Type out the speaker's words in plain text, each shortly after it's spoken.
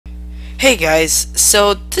Hey guys,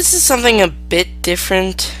 so this is something a bit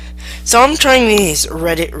different. So I'm trying these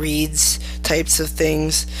Reddit reads types of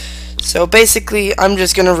things. So basically, I'm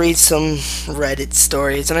just gonna read some Reddit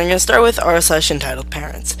stories, and I'm gonna start with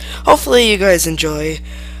r/EntitledParents. Hopefully you guys enjoy.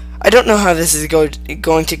 I don't know how this is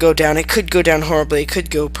going to go down. It could go down horribly, it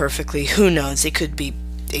could go perfectly, who knows, it could be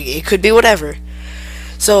whatever.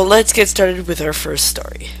 So let's get started with our first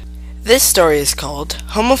story. This story is called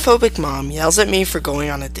Homophobic Mom Yells at Me for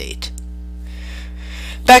Going on a Date.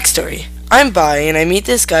 Backstory. I'm bi and I meet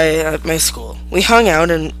this guy at my school. We hung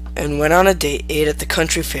out and went on a date at the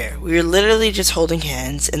country fair. We were literally just holding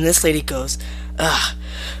hands and this lady goes, "Ugh,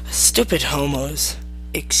 stupid homos."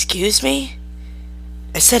 Excuse me?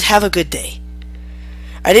 I said have a good day.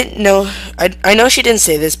 I know she didn't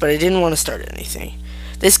say this, but I didn't want to start anything.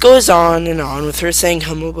 This goes on and on with her saying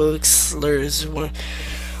homophobic slurs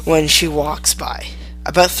when she walks by.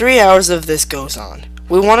 About 3 hours of this goes on.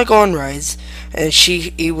 We want to go on rides, and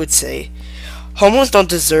he would say, "Homos don't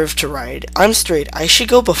deserve to ride. I'm straight. I should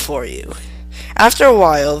go before you." After a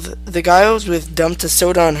while, the guy I was with dumped a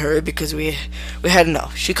soda on her because we had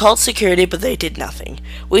enough. She called security, but they did nothing.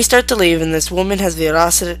 We start to leave, and this woman has the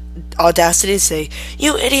audacity to say,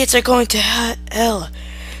 "You idiots are going to hell.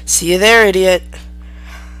 See you there, idiot."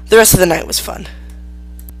 The rest of the night was fun.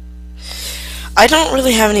 I don't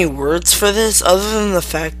really have any words for this other than the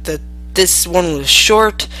fact that this one was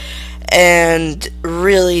short and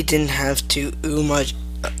really didn't have too much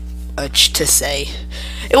to say.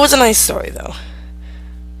 It was a nice story though.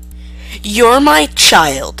 You're my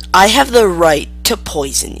child. I have the right to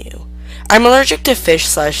poison you. I'm allergic to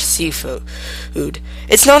fish/seafood.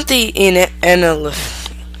 It's not the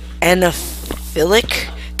anaphilic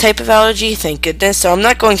type of allergy, thank goodness, so I'm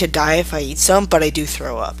not going to die if I eat some, but I do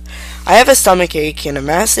throw up. I have a stomach ache and a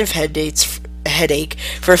massive headache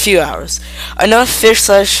for a few hours. Enough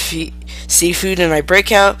fish/seafood and I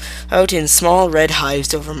break out in small red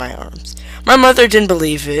hives over my arms. My mother didn't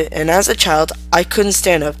believe it, and as a child, I couldn't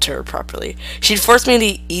stand up to her properly. She'd force me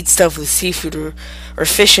to eat stuff with seafood or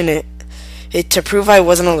fish in it to prove I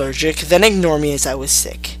wasn't allergic, then ignore me as I was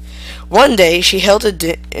sick. One day, she held a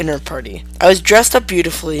dinner party. I was dressed up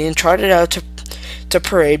beautifully and trotted out to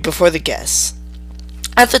parade before the guests.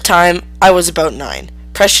 At the time, I was about 9,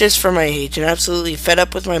 precious for my age, and absolutely fed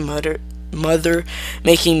up with my mother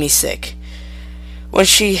making me sick. When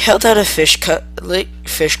she held out a fish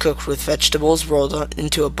cooked with vegetables rolled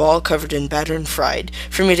into a ball covered in batter and fried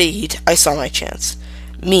for me to eat, I saw my chance.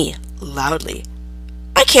 Me, loudly,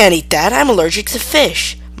 "I can't eat that. I'm allergic to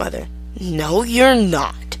fish." Mother, "No, you're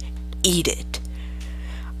not. Eat it."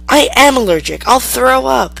 "I am allergic. I'll throw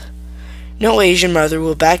up." No Asian mother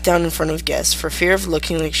will back down in front of guests for fear of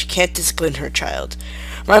looking like she can't discipline her child.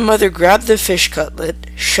 My mother grabbed the fish cutlet,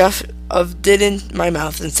 shoved it in my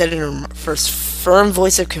mouth, and said in her first firm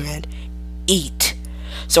voice of command, "Eat."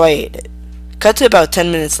 So I ate it. Cut to about 10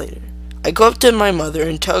 minutes later. I go up to my mother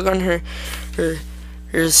and tug on her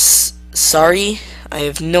sorry, I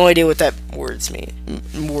have no idea what that word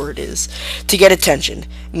is, to get attention.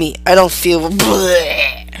 Me, I don't feel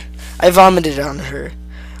bleh. I vomited on her,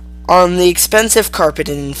 on the expensive carpet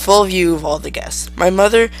and in full view of all the guests. My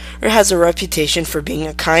mother has a reputation for being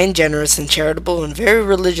a kind, generous, and charitable and very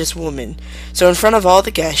religious woman, so in front of all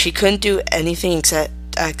the guests she couldn't do anything except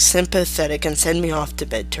act sympathetic and send me off to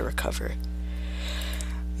bed to recover.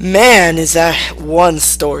 Man, is that one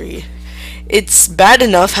story. It's bad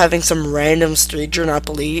enough having some random stranger not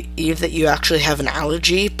believe that you actually have an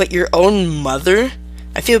allergy, but your own mother?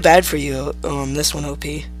 I feel bad for you on this one,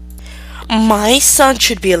 OP. My son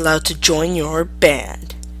should be allowed to join your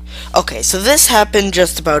band. Okay, so this happened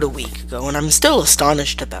just about a week ago, and I'm still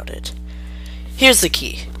astonished about it. Here's the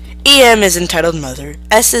key. EM is entitled mother,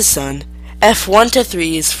 S is son, F 1 to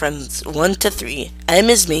 3 is friends 1 to 3, M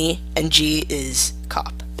is me, and G is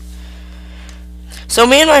cop. So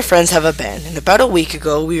me and my friends have a band, and about a week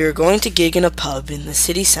ago we were going to gig in a pub in the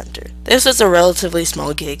city center. This was a relatively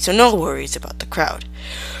small gig, so no worries about the crowd.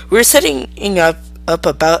 We were setting up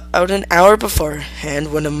about an hour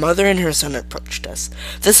beforehand when a mother and her son approached us.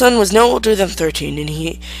 The son was no older than 13, and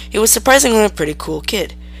he was surprisingly a pretty cool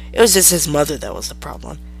kid. It was just his mother that was the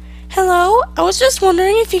problem. "Hello, I was just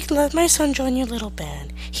wondering if you could let my son join your little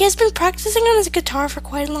band. He has been practicing on his guitar for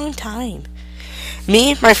quite a long time."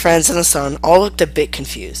 Me, my friends, and the son all looked a bit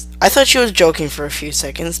confused. I thought she was joking for a few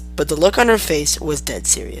seconds, but the look on her face was dead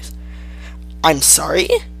serious. "I'm sorry?"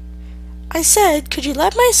 "I said, could you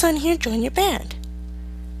let my son here join your band?"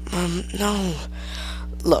 No.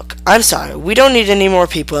 Look, I'm sorry. We don't need any more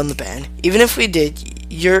people in the band. Even if we did,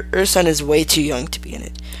 your son is way too young to be in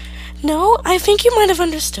it. No, I think you might have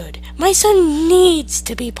understood. My son needs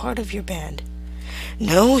to be part of your band.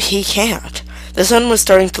 No, he can't. The son was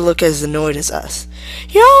starting to look as annoyed as us.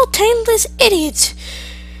 You're all talentless idiots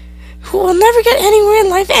who will never get anywhere in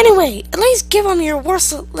life anyway. At least give him your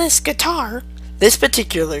worthless guitar. This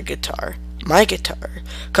particular guitar, my guitar,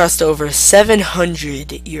 cost over 700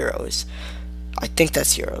 euros. I think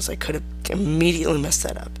that's euros. I could have immediately messed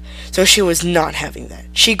that up. So she was not having that.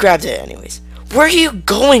 She grabbed it anyways. Where are you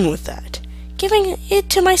going with that? Giving it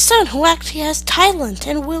to my son who actually has talent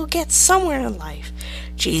and will get somewhere in life.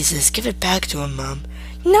 Jesus, give it back to him, Mom.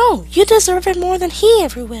 No, you deserve it more than he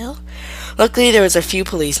ever will. Luckily, there was a few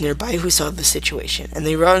police nearby who saw the situation, and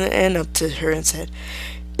they ran up to her and said,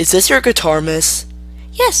 "Is this your guitar, miss?"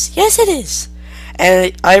 Yes, it is.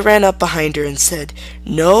 And I ran up behind her and said,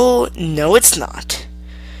 No, it's not.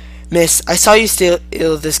 Miss, I saw you steal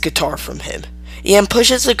this guitar from him. Ian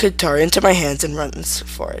pushes the guitar into my hands and runs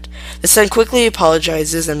for it. The son quickly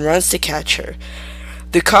apologizes and runs to catch her.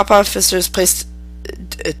 The cop officers place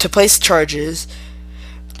charges,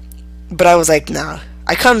 but I was like, nah.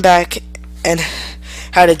 I come back and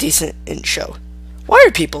had a decent show. Why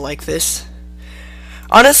are people like this?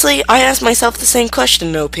 Honestly, I ask myself the same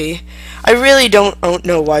question, OP. I really don't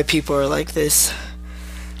know why people are like this.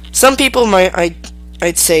 Some people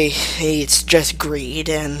I'd say, hey, it's just greed,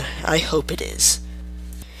 and I hope it is.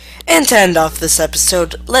 And to end off this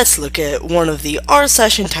episode, let's look at one of the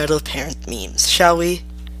r/entitled parent memes, shall we?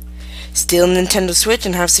 Steal a Nintendo Switch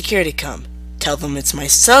and have security come. Tell them it's my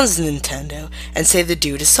son's Nintendo, and say the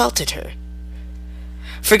dude assaulted her.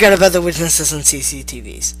 Forget about the witnesses and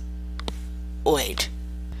CCTVs. Wait.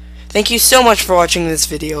 Thank you so much for watching this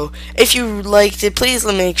video. If you liked it, please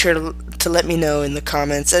make sure to let me know in the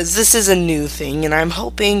comments, as this is a new thing, and I'm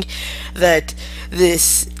hoping that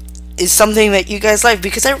this is something that you guys like,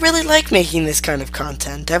 because I really like making this kind of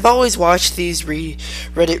content. I've always watched these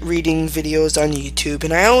Reddit reading videos on YouTube,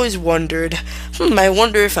 and I always wondered, I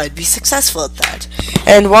wonder if I'd be successful at that.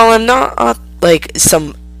 And while I'm not like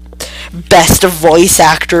some best voice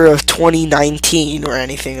actor of 2019 or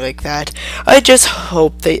anything like that, I just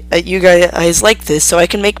hope that you guys like this so I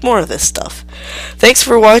can make more of this stuff. Thanks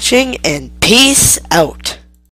for watching, and peace out.